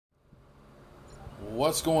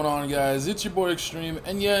What's going on, guys? It's your boy Extreme,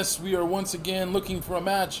 and yes, we are once again looking for a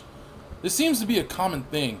match. This seems to be a common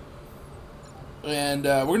thing, and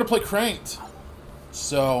we're gonna play Cranked.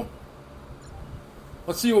 So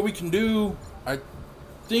let's see what we can do. I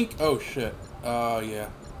think. Oh shit. Yeah.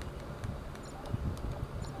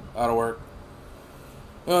 That'll work.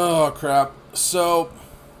 Oh crap. So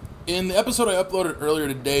in the episode I uploaded earlier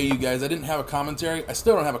today, you guys, I didn't have a commentary. I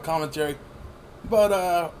still don't have a commentary,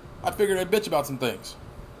 but I figured I'd bitch about some things.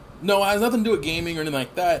 No, it has nothing to do with gaming or anything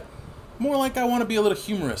like that. More like I want to be a little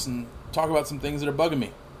humorous and talk about some things that are bugging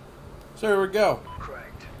me. So here we go.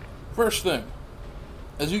 Correct. First thing,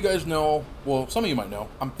 as you guys know, well, some of you might know,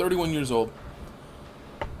 I'm 31 years old.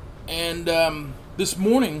 And this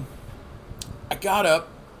morning, I got up.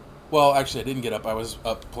 Well, actually, I didn't get up. I was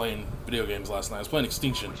up playing video games last night. I was playing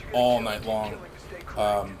Extinction all night long.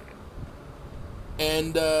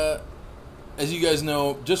 As you guys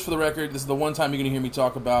know, just for the record, this is the one time you're going to hear me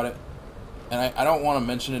talk about it. And I don't want to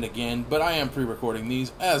mention it again, but I am pre-recording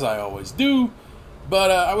these, as I always do.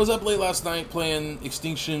 But I was up late last night playing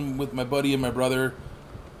Extinction with my buddy and my brother.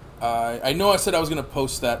 I know I said I was going to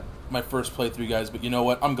post that, my first playthrough, guys, but you know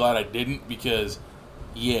what? I'm glad I didn't, because,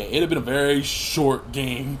 yeah, it'd have been a very short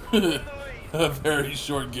game. A very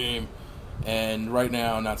short game. And right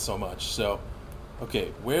now, not so much. So,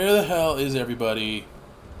 okay, where the hell is everybody?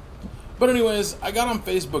 But anyways, I got on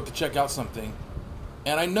Facebook to check out something,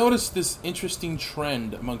 and I noticed this interesting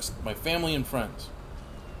trend amongst my family and friends.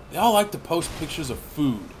 They all like to post pictures of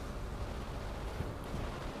food.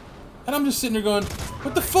 And I'm just sitting there going,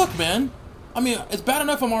 what the fuck, man? I mean, it's bad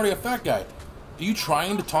enough I'm already a fat guy. Are you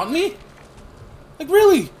trying to taunt me? Like,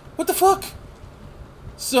 really? What the fuck?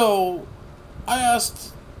 So, I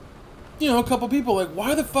asked, a couple people, like,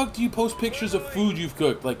 why the fuck do you post pictures of food you've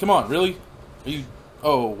cooked? Like, come on, really? Are you...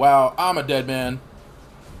 Oh, wow, I'm a dead man.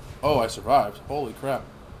 Oh, I survived. Holy crap.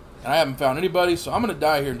 And I haven't found anybody, so I'm going to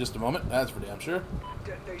die here in just a moment. That's for damn sure.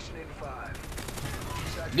 Detonation in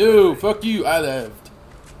 5. No, fuck you, I lived.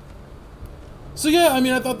 So yeah, I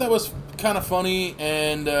mean, I thought that was kind of funny,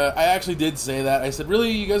 and I actually did say that. I said, really,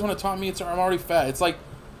 you guys want to taunt me? I'm already fat. It's like,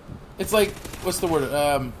 what's the word?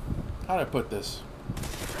 How do I put this?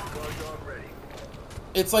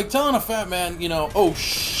 It's like telling a fat man, oh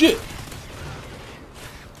shit.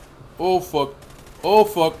 Oh fuck. Oh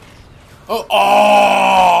fuck.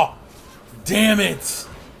 Oh, damn it. If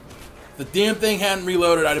the damn thing hadn't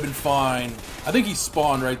reloaded, I'd have been fine. I think he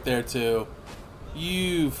spawned right there too.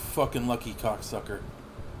 You fucking lucky cocksucker.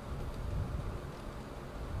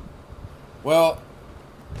 Well,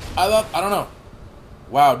 I don't know.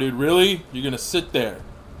 Wow, dude, really? You're gonna sit there?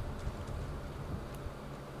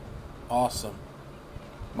 Awesome.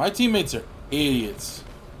 My teammates are idiots.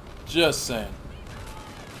 Just saying.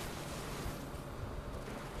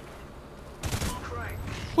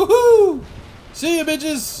 Woohoo! See ya,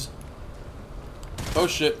 bitches! Oh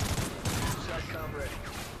shit.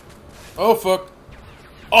 Oh fuck.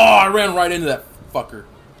 Oh, I ran right into that fucker.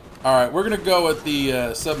 Alright, we're gonna go with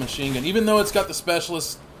the submachine gun. Even though it's got the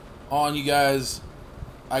specialist on, you guys,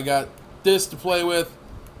 I got this to play with.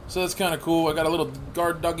 So that's kind of cool. I got a little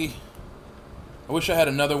guard doggy. I wish I had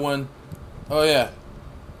another one. Oh yeah.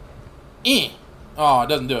 Oh, it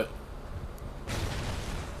doesn't do it.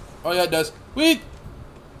 Oh yeah, it does. Wait!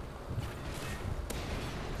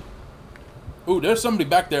 Ooh, there's somebody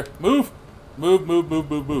back there. Move! Move, move, move,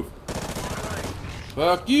 move, move.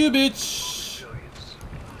 Fuck you, bitch!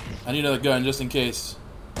 I need another gun just in case.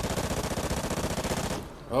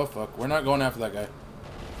 Oh, fuck. We're not going after that guy.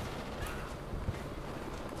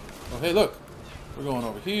 Oh, hey, look. We're going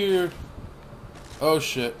over here. Oh,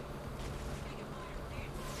 shit.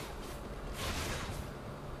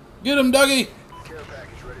 Get him, Dougie!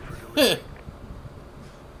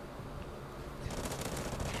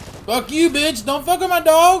 Fuck you, bitch! Don't fuck with my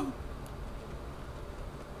dog!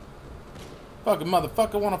 Fucking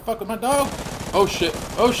motherfucker wanna fuck with my dog? Oh shit,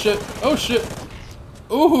 oh shit, oh shit!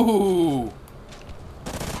 Ooh!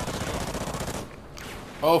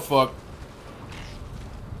 Oh fuck.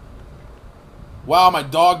 Wow, my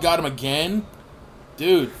dog got him again?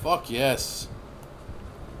 Dude, fuck yes.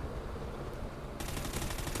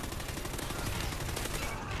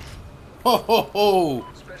 Ho ho ho!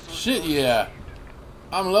 Shit yeah.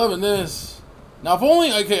 I'm loving this. Now, if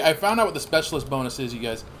only... Okay, I found out what the specialist bonus is, you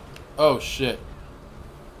guys. Oh, shit.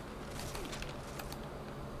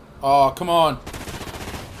 Oh, come on.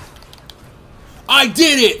 I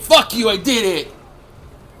did it! Fuck you, I did it!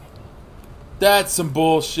 That's some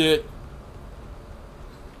bullshit.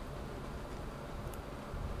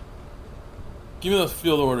 Give me those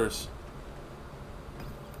field orders.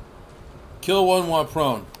 Kill one while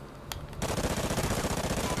prone.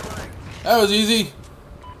 That was easy.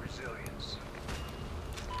 Resilience.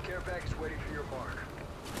 Care package waiting for your mark.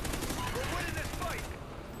 We're winning this fight.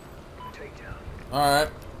 Takedown. Alright.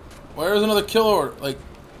 Where's another kill order? Like,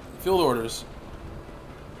 field orders.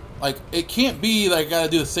 Like, it can't be like I gotta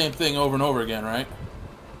do the same thing over and over again, right?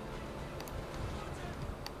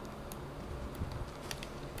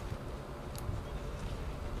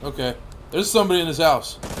 Okay. There's somebody in this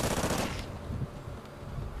house.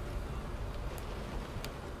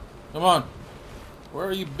 Come on. Where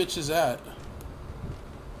are you bitches at?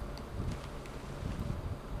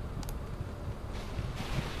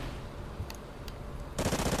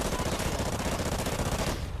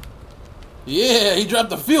 Yeah, he dropped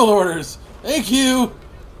the field orders. Thank you.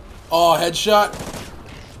 Oh, headshot.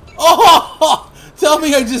 Oh, tell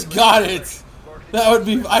me I just got it. That would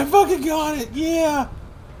be... I fucking got it. Yeah.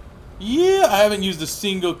 Yeah, I haven't used a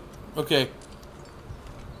single... Okay.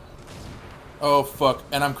 Oh, fuck.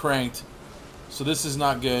 And I'm cranked. So this is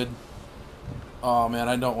not good. Oh, man,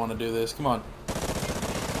 I don't want to do this. Come on.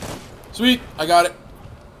 Sweet. I got it.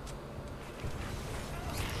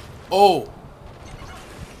 Oh.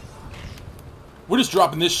 We're just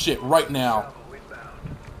dropping this shit right now.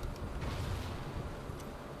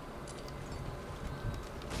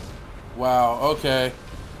 Wow, okay.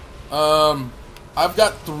 I've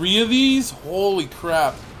got 3 of these. Holy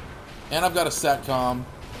crap. And I've got a SATCOM.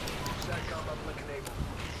 SATCOM uplink enabled.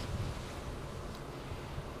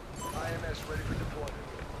 IMS ready for deployment.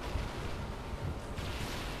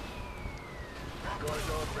 Guard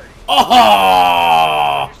dog ready.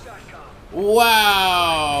 Oh! SATCOM.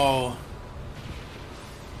 Wow.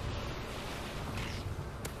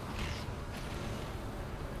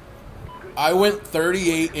 I went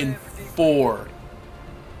 38 and 4.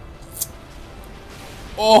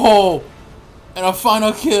 Oh, and a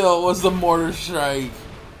final kill was the mortar strike.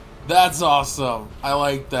 That's awesome. I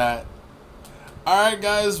like that. Alright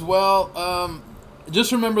guys, well,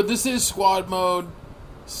 just remember this is squad mode,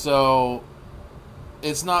 so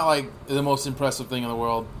it's not like the most impressive thing in the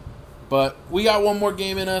world. But we got one more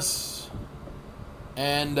game in us,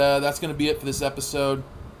 and that's going to be it for this episode.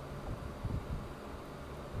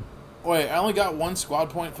 Wait, I only got 1 squad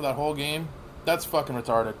point for that whole game? That's fucking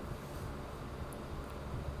retarded.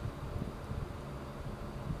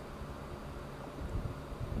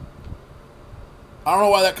 I don't know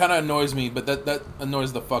why that kind of annoys me, but that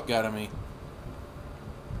annoys the fuck out of me.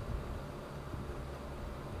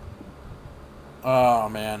 Oh,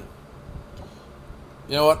 man.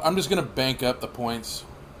 You know what? I'm just going to bank up the points.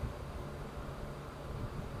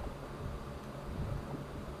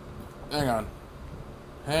 Hang on.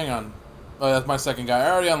 Hang on. Oh, that's my second guy.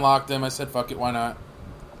 I already unlocked him. I said, fuck it, why not?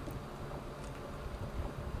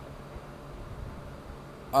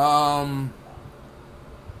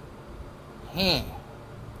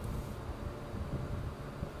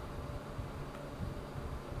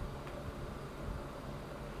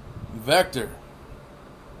 Vector.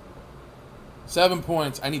 7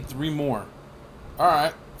 points. I need 3 more.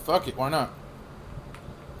 Alright. Fuck it, why not?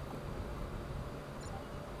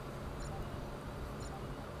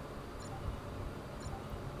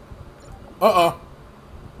 Uh-oh.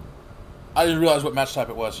 I didn't realize what match type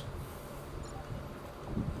it was.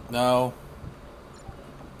 No.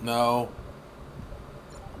 No.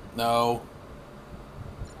 No.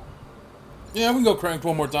 Yeah, we can go cranked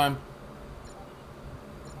one more time.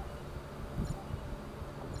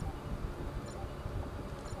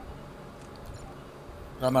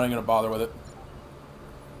 I'm not even going to bother with it.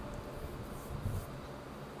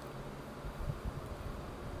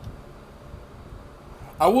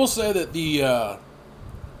 I will say that the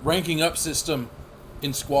ranking up system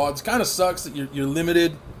in squads kind of sucks that you're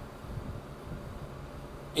limited.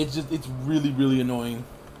 It's really, really annoying.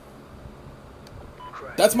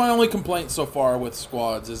 That's my only complaint so far with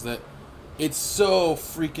squads, is that it's so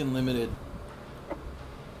freaking limited.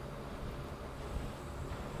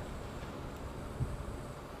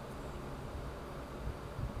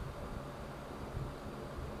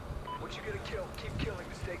 What you gonna kill? Keep killing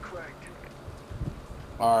to stay cranked.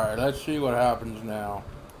 Alright, let's see what happens now.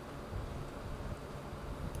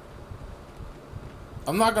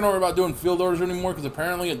 I'm not going to worry about doing field orders anymore, because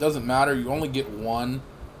apparently it doesn't matter. You only get 1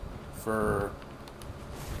 for...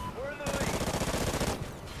 We're in the lead.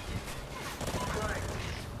 Cranked.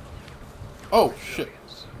 Oh, shit.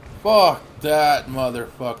 Fuck that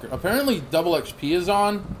motherfucker. Apparently double XP is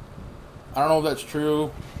on. I don't know if that's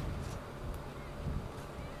true.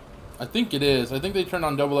 I think it is. I think they turned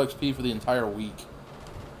on double XP for the entire week.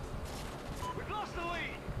 We've lost the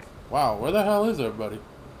lead. Wow, where the hell is everybody?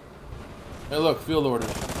 Hey, look, field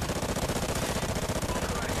orders.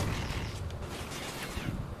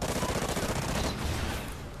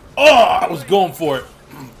 I was going for it.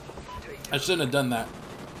 I shouldn't have done that.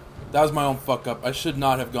 That was my own fuck up. I should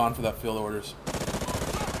not have gone for that field orders.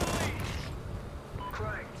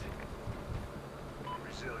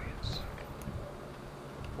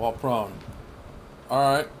 While prone.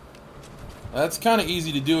 Alright. That's kind of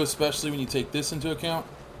easy to do, especially when you take this into account.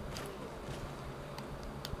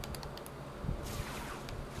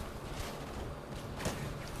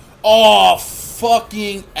 Oh,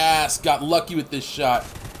 fucking ass. Got lucky with this shot.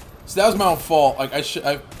 So that was my own fault. Like, I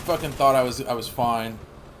fucking thought I was fine.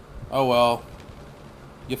 Oh well.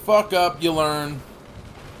 You fuck up, you learn.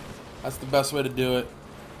 That's the best way to do it.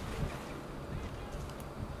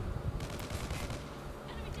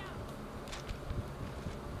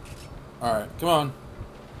 Alright, come on.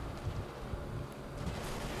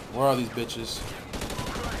 Where are these bitches?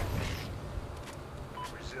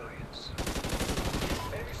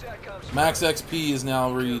 Max XP is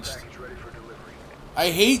now reached.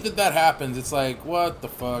 I hate that that happens. It's like, what the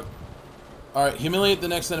fuck? Alright, humiliate the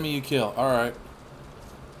next enemy you kill. Alright.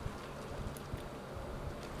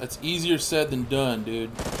 That's easier said than done,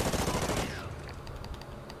 dude.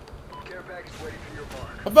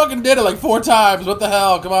 I fucking did it like 4 times. What the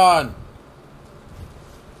hell? Come on.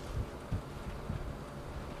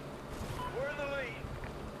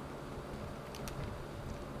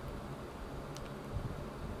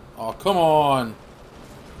 Oh, come on.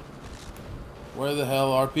 Where the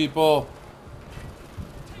hell are people?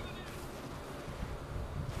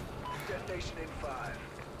 Detonation in 5.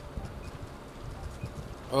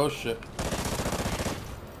 Oh, shit.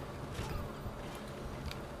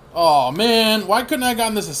 Oh, man. Why couldn't I have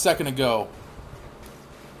gotten this a second ago?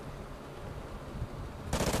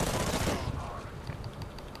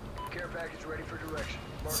 Care package ready for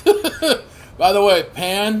direction. By the way,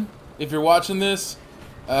 Pan, if you're watching this,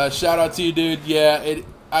 shout out to you, dude. Yeah,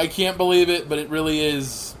 I can't believe it, but it really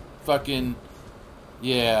is fucking...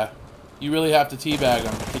 Yeah. You really have to teabag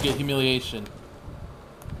them to get humiliation.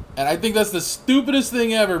 And I think that's the stupidest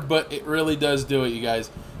thing ever, but it really does do it, you guys.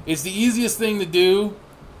 It's the easiest thing to do,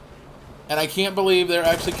 and I can't believe they're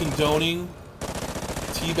actually condoning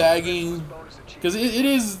teabagging. Because it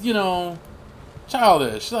is, you know,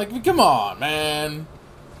 childish. Like, come on, man.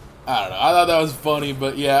 I don't know. I thought that was funny,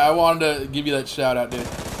 but yeah, I wanted to give you that shout out, dude.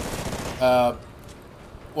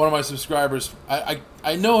 One of my subscribers,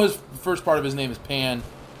 I know his first part of his name is Pan.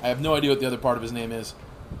 I have no idea what the other part of his name is.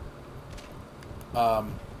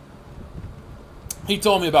 He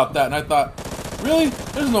told me about that, and I thought, really?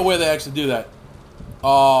 There's no way they actually do that.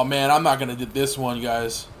 Oh, man, I'm not going to do this one,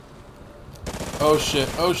 guys. Oh, shit.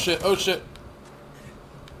 Oh, shit. Oh, shit.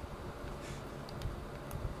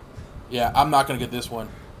 Yeah, I'm not going to get this one.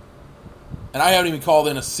 And I haven't even called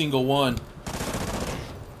in a single one.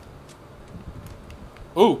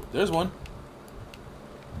 Ooh, there's one.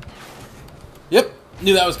 Yep,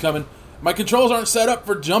 knew that was coming. My controls aren't set up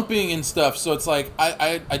for jumping and stuff, so it's like,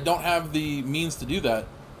 I don't have the means to do that.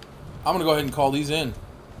 I'm going to go ahead and call these in.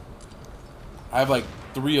 I have like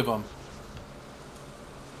 3 of them.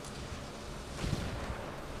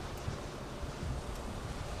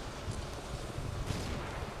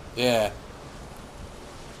 Yeah.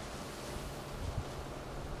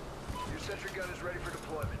 Your sentry gun is ready for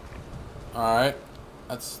deployment. Alright.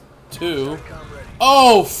 That's 2.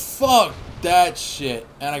 Oh, fuck that shit.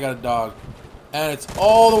 And I got a dog. And it's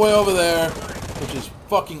all the way over there, which is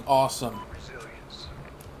fucking awesome.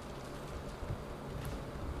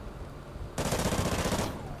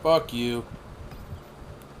 Fuck you.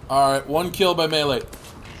 Alright, 1 kill by melee.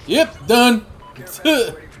 Yep, done.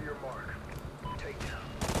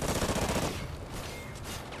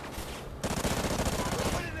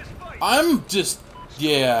 I'm just,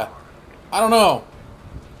 yeah. I don't know.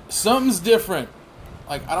 Something's different.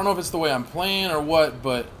 Like, I don't know if it's the way I'm playing or what,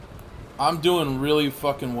 but I'm doing really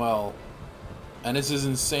fucking well. And this is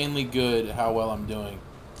insanely good how well I'm doing.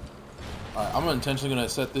 Alright, I'm intentionally going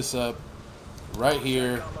to set this up right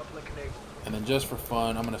here. And then just for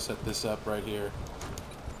fun, I'm going to set this up right here.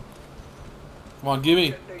 Come on, give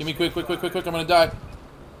me quick, quick, quick, quick, quick. I'm going to die.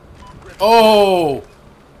 Oh!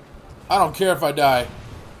 I don't care if I die.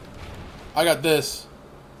 I got this.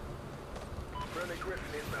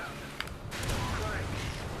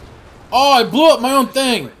 Oh, I blew up my own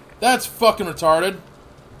thing. That's fucking retarded.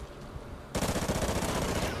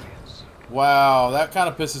 Wow, that kind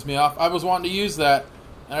of pisses me off. I was wanting to use that,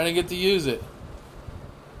 and I didn't get to use it.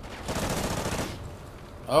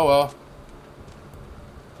 Oh well.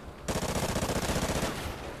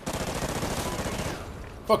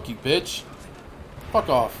 Fuck you, bitch. Fuck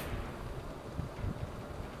off.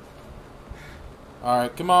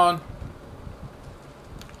 Alright, come on.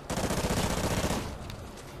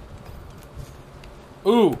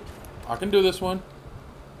 Ooh, I can do this one.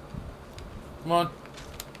 Come on.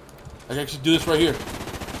 I can actually do this right here.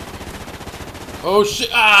 Oh shit!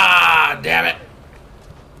 Ah, damn it!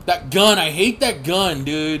 That gun, I hate that gun,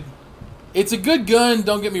 dude. It's a good gun,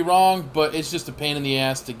 don't get me wrong, but it's just a pain in the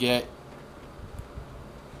ass to get.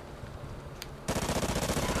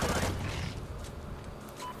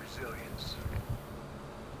 Resilience.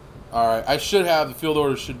 Alright, I should have, the field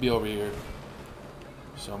orders should be over here.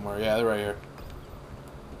 Somewhere, yeah, they're right here.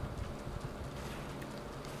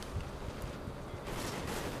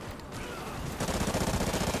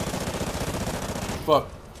 Fuck.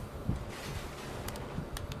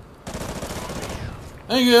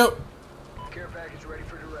 Thank you. Care package ready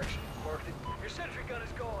for direction. Marked it. Your sentry gun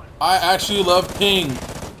is gone. I actually love ping.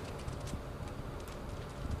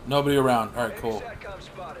 Nobody around. Alright, Enemy cool. SATCOM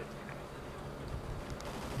spotted.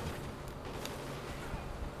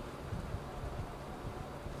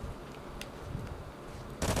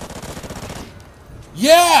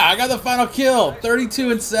 Yeah, I got the final kill.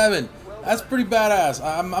 32-7. That's pretty badass.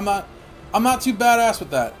 I'm not too badass with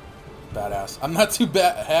that. Badass. I'm not too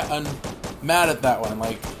mad at that one.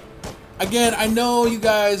 Like, again, I know you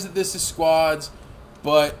guys that this is squads,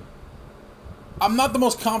 but I'm not the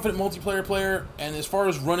most confident multiplayer player, and as far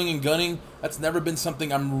as running and gunning, that's never been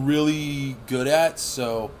something I'm really good at,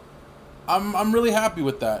 so I'm really happy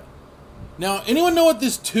with that. Now, anyone know what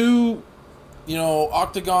this 2,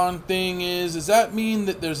 octagon thing is? Does that mean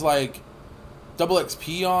that there's like double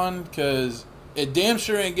XP on? Because it damn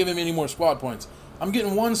sure ain't giving me any more squad points. I'm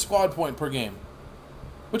getting 1 squad point per game,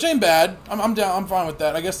 which ain't bad. I'm down. I'm fine with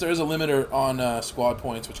that. I guess there is a limiter on squad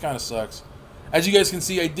points, which kind of sucks. As you guys can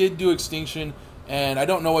see, I did do Extinction, and I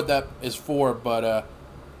don't know what that is for, but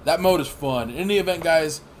that mode is fun. In any event,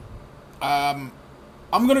 guys, I'm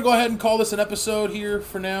going to go ahead and call this an episode here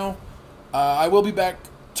for now. I will be back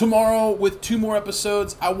tomorrow with 2 more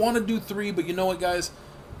episodes. I want to do 3, but you know what, guys?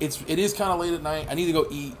 It is kind of late at night. I need to go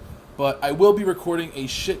eat, but I will be recording a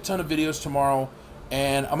shit ton of videos tomorrow,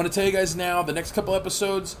 and I'm going to tell you guys now, the next couple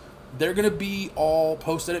episodes, they're going to be all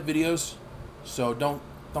post-edit videos, so don't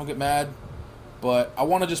get mad, but I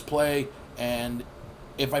want to just play, and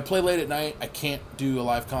if I play late at night, I can't do a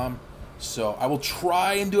live comm, so I will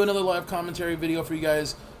try and do another live commentary video for you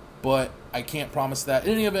guys, but I can't promise that.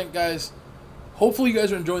 In any event, guys, hopefully you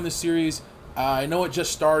guys are enjoying this series. I know it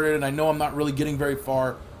just started, and I know I'm not really getting very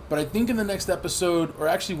far, but I think in the next episode, or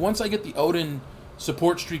actually once I get the Odin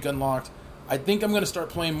support streak unlocked, I think I'm going to start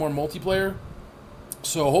playing more multiplayer.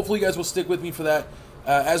 So hopefully you guys will stick with me for that.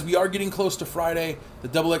 As we are getting close to Friday, the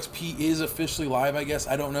double XP is officially live, I guess.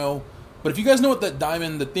 I don't know. But if you guys know what that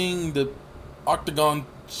diamond, the thing, the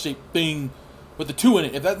octagon-shaped thing with the 2 in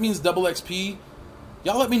it, if that means double XP,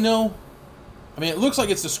 y'all let me know. I mean, it looks like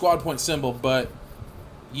it's the squad point symbol, but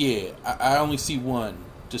yeah, I only see 1.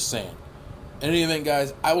 Just saying. In any event,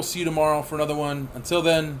 guys, I will see you tomorrow for another one. Until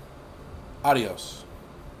then, adios.